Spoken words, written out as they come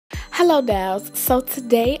Hello dolls, so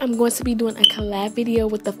today I'm going to be doing a collab video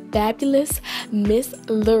with the fabulous Miss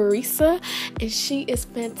Larissa, and she is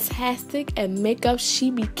fantastic at makeup. She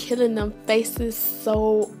be killing them faces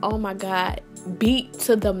so, oh my god, beat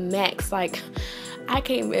to the max. Like, I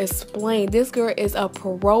can't even explain. This girl is a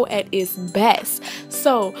pro at its best.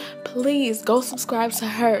 So please go subscribe to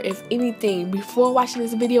her. If anything, before watching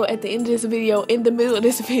this video, at the end of this video, in the middle of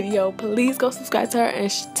this video, please go subscribe to her and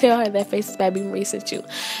tell her that Faces by B Marie sent you.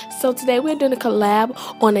 So today we're doing a collab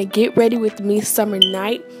on a Get Ready With Me Summer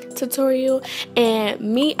Night tutorial, and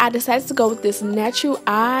I decided to go with this natural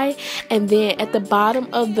eye, and then at the bottom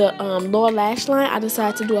of the lower lash line I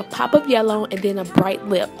decided to do a pop of yellow and then a bright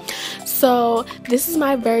lip. So this is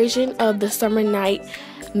my version of the Summer Night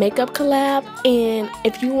makeup collab, and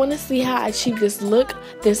if you want to see how I achieve this look,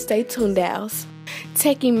 then stay tuned, dolls.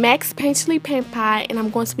 Taking MAC's Painterly Paint Pie, and I'm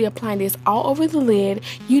going to be applying this all over the lid.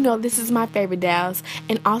 You know this is my favorite, dolls,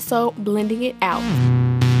 and also blending it out.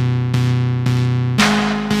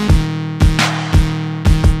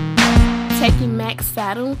 Taking MAC's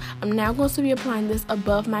Saddle, I'm now going to be applying this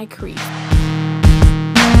above my crease.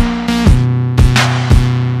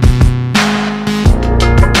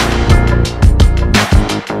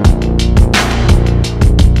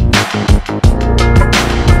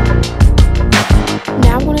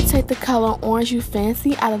 Take the color Orange You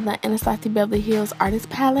Fancy out of the Anastasia Beverly Hills Artist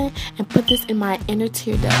Palette and put this in my inner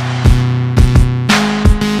tear duct.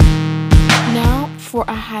 Now for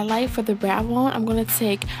a highlight for the brow bone, I'm going to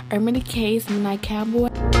take Urban Decay's Midnight Cowboy.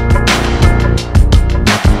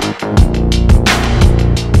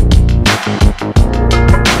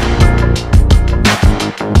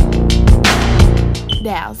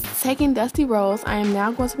 Dolls, taking Dusty Rose, I am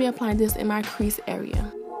now going to be applying this in my crease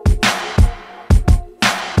area.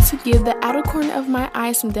 To give the outer corner of my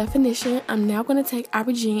eye some definition, I'm now going to take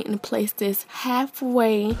Aubergine and place this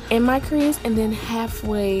halfway in my crease and then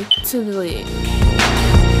halfway to the lid.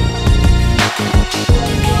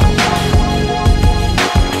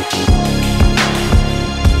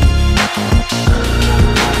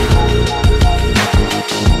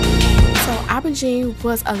 So Aubergine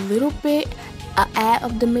was a little bit an add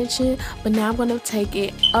of dimension, but now I'm going to take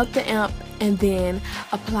it up the amp and then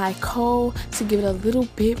apply kohl to give it a little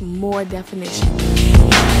bit more definition.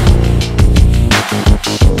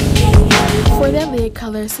 For that lid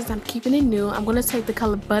color, since I'm keeping it new, I'm going to take the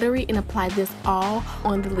color Buttery and apply this all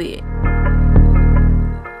on the lid.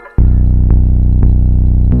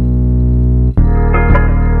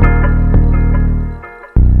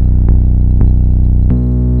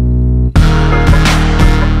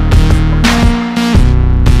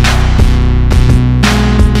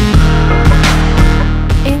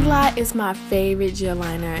 Is my favorite gel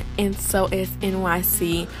liner, and so is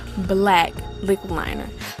NYC Black Liquid Liner.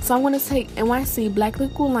 So I'm going to take NYC Black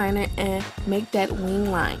Liquid Liner and make that wing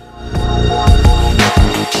line.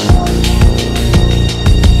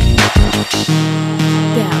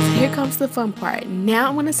 Now, here comes the fun part. Now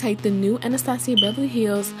I'm going to take the new Anastasia Beverly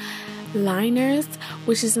Hills liners,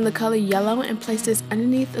 which is in the color yellow, and place this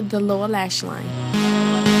underneath the lower lash line.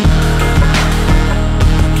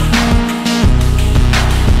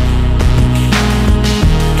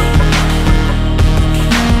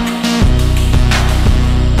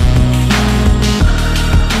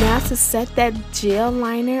 To set that gel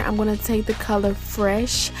liner, I'm going to take the color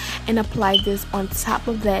Fresh and apply this on top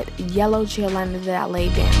of that yellow gel liner that I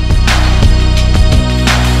laid down.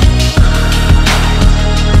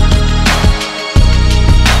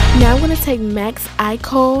 Now I'm going to take MAC's Eye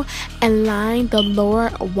Kohl and line the lower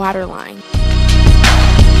waterline.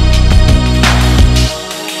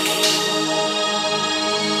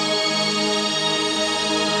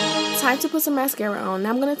 Time to put some mascara on. Now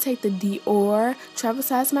I'm going to take the Dior Travel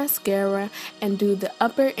Size Mascara and do the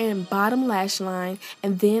upper and bottom lash line,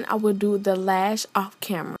 and then I will do the lash off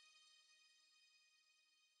camera.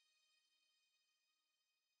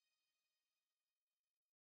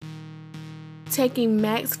 Taking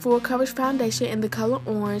MAC's Full Coverage Foundation in the color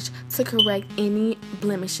Orange to correct any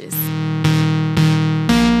blemishes.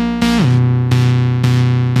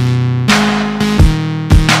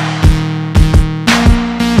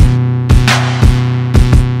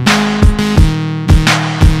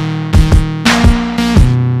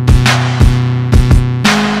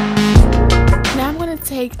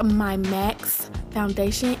 Take my MAC's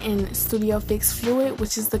foundation in Studio Fix Fluid,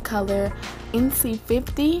 which is the color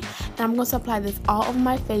NC50, and I'm going to apply this all over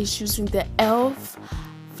my face using the e.l.f.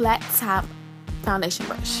 flat top foundation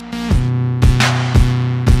brush. To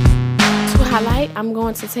highlight, I'm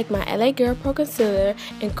going to take my LA Girl Pro Concealer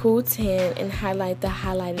and Cool Tan and highlight the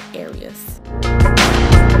highlighted areas.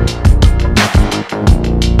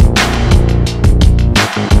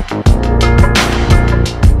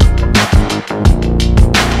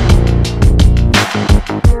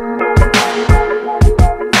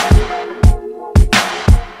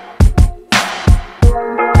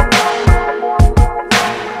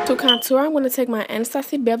 To contour, I'm going to take my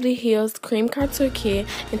Anastasia Beverly Hills Cream Contour Kit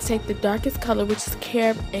and take the darkest color, which is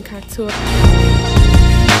Carob, and contour.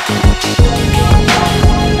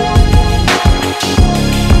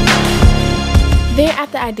 Then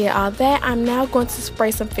after I did all that, I'm now going to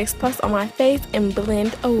spray some Fix Plus on my face and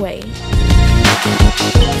blend away.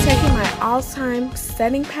 Taking my all-time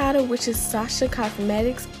setting powder, which is Sasha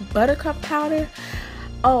Cosmetics Buttercup Powder.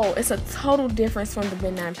 Oh, it's a total difference from the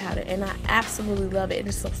Midnight powder, and I absolutely love it. It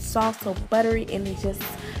is so soft, so buttery, and it just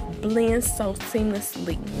blends so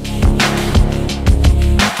seamlessly.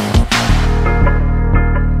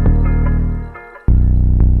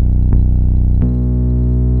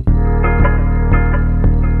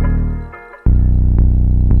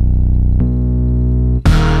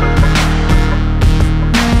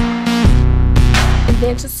 And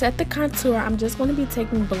then to set the contour, I'm just going to be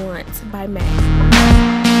taking Blunt by MAC.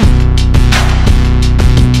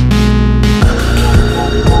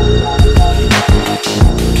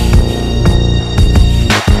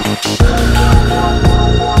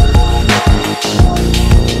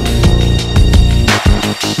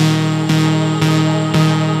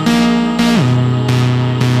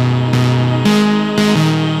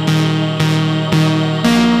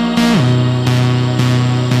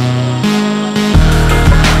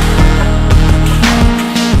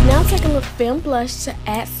 Blush to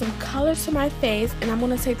add some color to my face, and I'm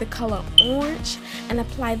going to take the color orange and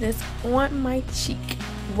apply this on my cheek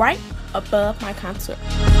right above my contour.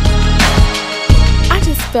 I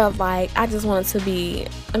just felt like I just wanted to be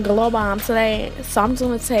a glow bomb today, so I'm just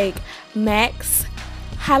going to take MAC's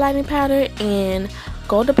highlighting powder and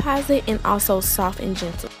Gold Deposit, and also Soft and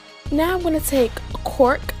Gentle. Now I'm going to take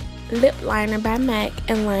Cork lip liner by MAC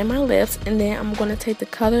and line my lips, and then I'm going to take the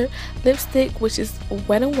colored lipstick, which is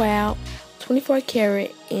Wet n Wild 24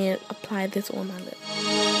 karat, and apply this on my lips.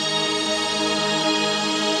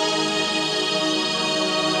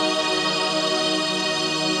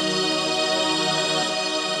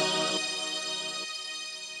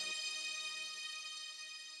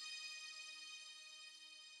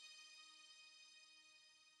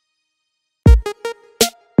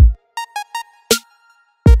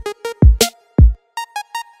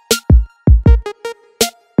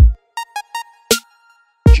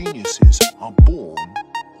 Geniuses are born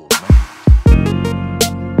or made.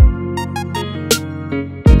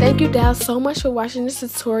 Thank you, Dals, so much for watching this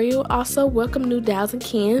tutorial. Also, welcome new Dals and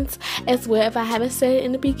Kens as well. If I haven't said it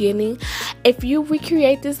in the beginning, if you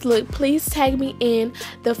recreate this look, please tag me in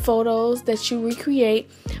the photos that you recreate.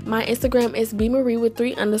 My Instagram is bmarie with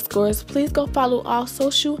 3 underscores. Please go follow all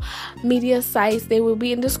social media sites. They will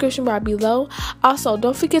be in the description bar below. Also,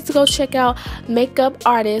 don't forget to go check out makeup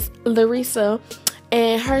artist Larissa,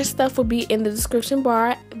 and her stuff will be in the description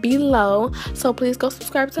bar below, so please go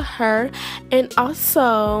subscribe to her. And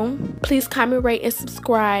also, please comment, rate, and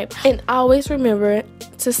subscribe, and always remember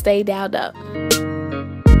to stay dialed up.